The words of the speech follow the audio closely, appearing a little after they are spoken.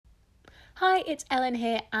Hi, it's Ellen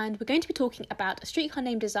here, and we're going to be talking about A Streetcar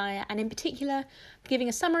Named Desire, and in particular, giving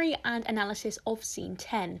a summary and analysis of Scene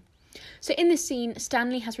 10. So in this scene,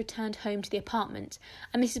 Stanley has returned home to the apartment,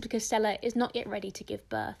 and this is because Stella is not yet ready to give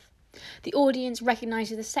birth. The audience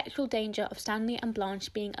recognises the sexual danger of Stanley and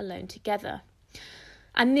Blanche being alone together.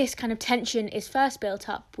 And this kind of tension is first built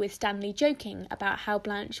up with Stanley joking about how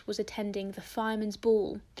Blanche was attending the fireman's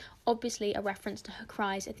ball, obviously a reference to her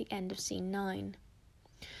cries at the end of Scene 9.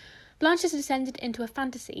 Blanche has descended into a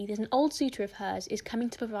fantasy that an old suitor of hers is coming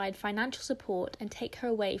to provide financial support and take her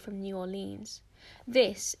away from New Orleans.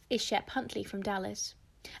 This is Shep Huntley from Dallas,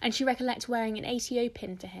 and she recollects wearing an ATO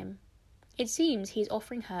pin for him. It seems he is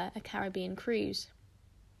offering her a Caribbean cruise.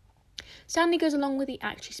 Stanley goes along with the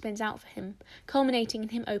act she spins out for him, culminating in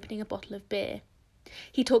him opening a bottle of beer.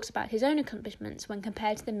 He talks about his own accomplishments when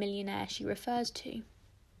compared to the millionaire she refers to.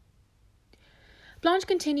 Blanche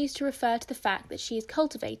continues to refer to the fact that she is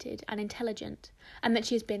cultivated and intelligent, and that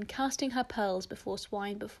she has been casting her pearls before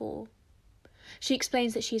swine before. She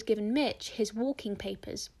explains that she has given Mitch his walking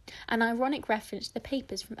papers, an ironic reference to the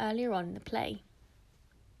papers from earlier on in the play.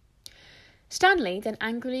 Stanley then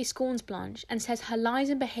angrily scorns Blanche and says her lies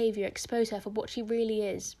and behaviour expose her for what she really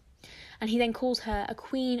is, and he then calls her a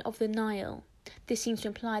queen of the Nile. This seems to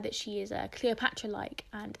imply that she is a Cleopatra-like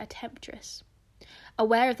and a temptress.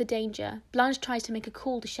 Aware of the danger, Blanche tries to make a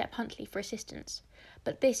call to Shep Huntley for assistance,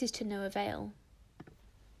 but this is to no avail.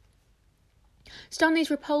 Stanley is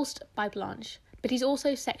repulsed by Blanche, but he's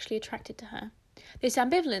also sexually attracted to her. This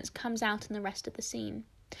ambivalence comes out in the rest of the scene.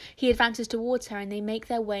 He advances towards her and they make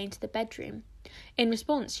their way into the bedroom. In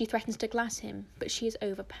response, she threatens to glass him, but she is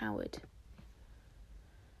overpowered.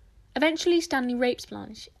 Eventually, Stanley rapes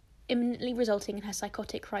Blanche, imminently resulting in her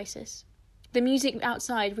psychotic crisis. The music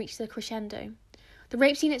outside reaches a crescendo. The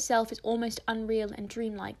rape scene itself is almost unreal and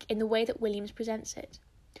dreamlike in the way that Williams presents it.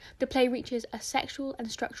 The play reaches a sexual and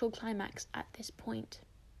structural climax at this point.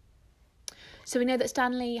 So we know that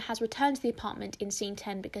Stanley has returned to the apartment in Scene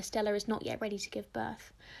 10 because Stella is not yet ready to give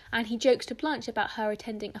birth, and he jokes to Blanche about her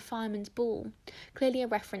attending a fireman's ball, clearly a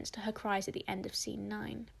reference to her cries at the end of Scene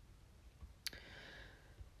 9.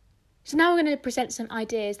 So now we're going to present some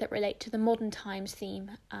ideas that relate to the modern times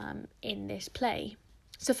theme in this play.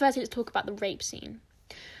 So firstly, let's talk about the rape scene.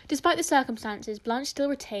 Despite the circumstances, Blanche still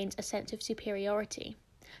retains a sense of superiority.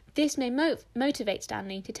 This may motivate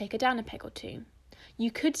Stanley to take her down a peg or two.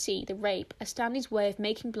 You could see the rape as Stanley's way of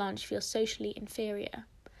making Blanche feel socially inferior.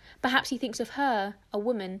 Perhaps he thinks of her, a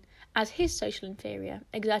woman, as his social inferior,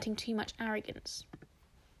 exerting too much arrogance.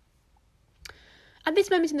 At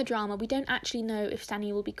this moment in the drama, we don't actually know if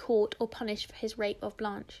Stanley will be caught or punished for his rape of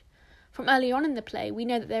Blanche. From early on in the play, we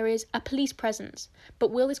know that there is a police presence,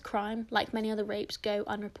 but will this crime, like many other rapes, go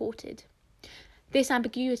unreported? This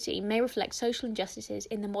ambiguity may reflect social injustices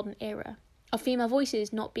in the modern era, of female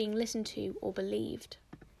voices not being listened to or believed.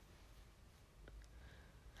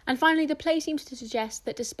 And finally, the play seems to suggest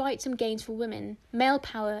that despite some gains for women, male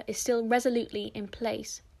power is still resolutely in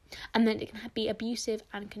place, and that it can be abusive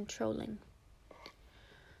and controlling.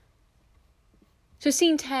 So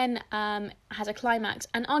Scene 10 has a climax,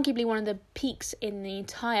 and arguably one of the peaks in the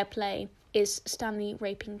entire play is Stanley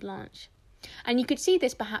raping Blanche. And you could see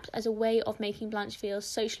this perhaps as a way of making Blanche feel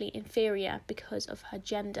socially inferior because of her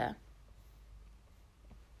gender.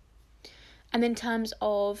 And in terms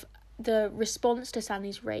of the response to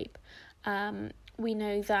Stanley's rape, we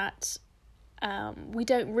know that we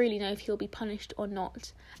don't really know if he'll be punished or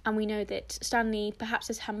not. And we know that Stanley perhaps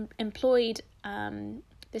has employed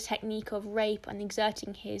the technique of rape and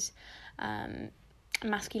exerting his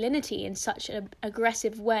masculinity in such an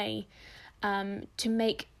aggressive way to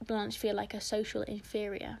make Blanche feel like a social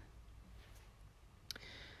inferior.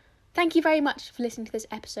 Thank you very much for listening to this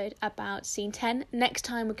episode about Scene 10. Next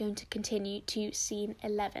time we're going to continue to Scene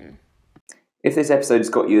 11. If this episode has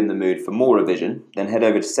got you in the mood for more revision, then head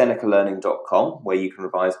over to senecalearning.com where you can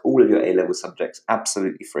revise all of your A-level subjects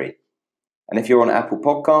absolutely free. And if you're on Apple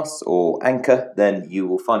Podcasts or Anchor, then you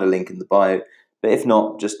will find a link in the bio. But if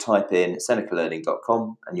not, just type in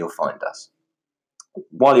senecalearning.com and you'll find us.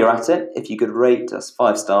 While you're at it, if you could rate us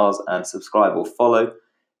 5 stars and subscribe or follow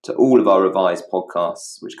to all of our revised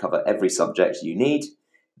podcasts, which cover every subject you need,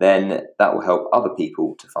 then that will help other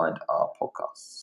people to find our podcasts.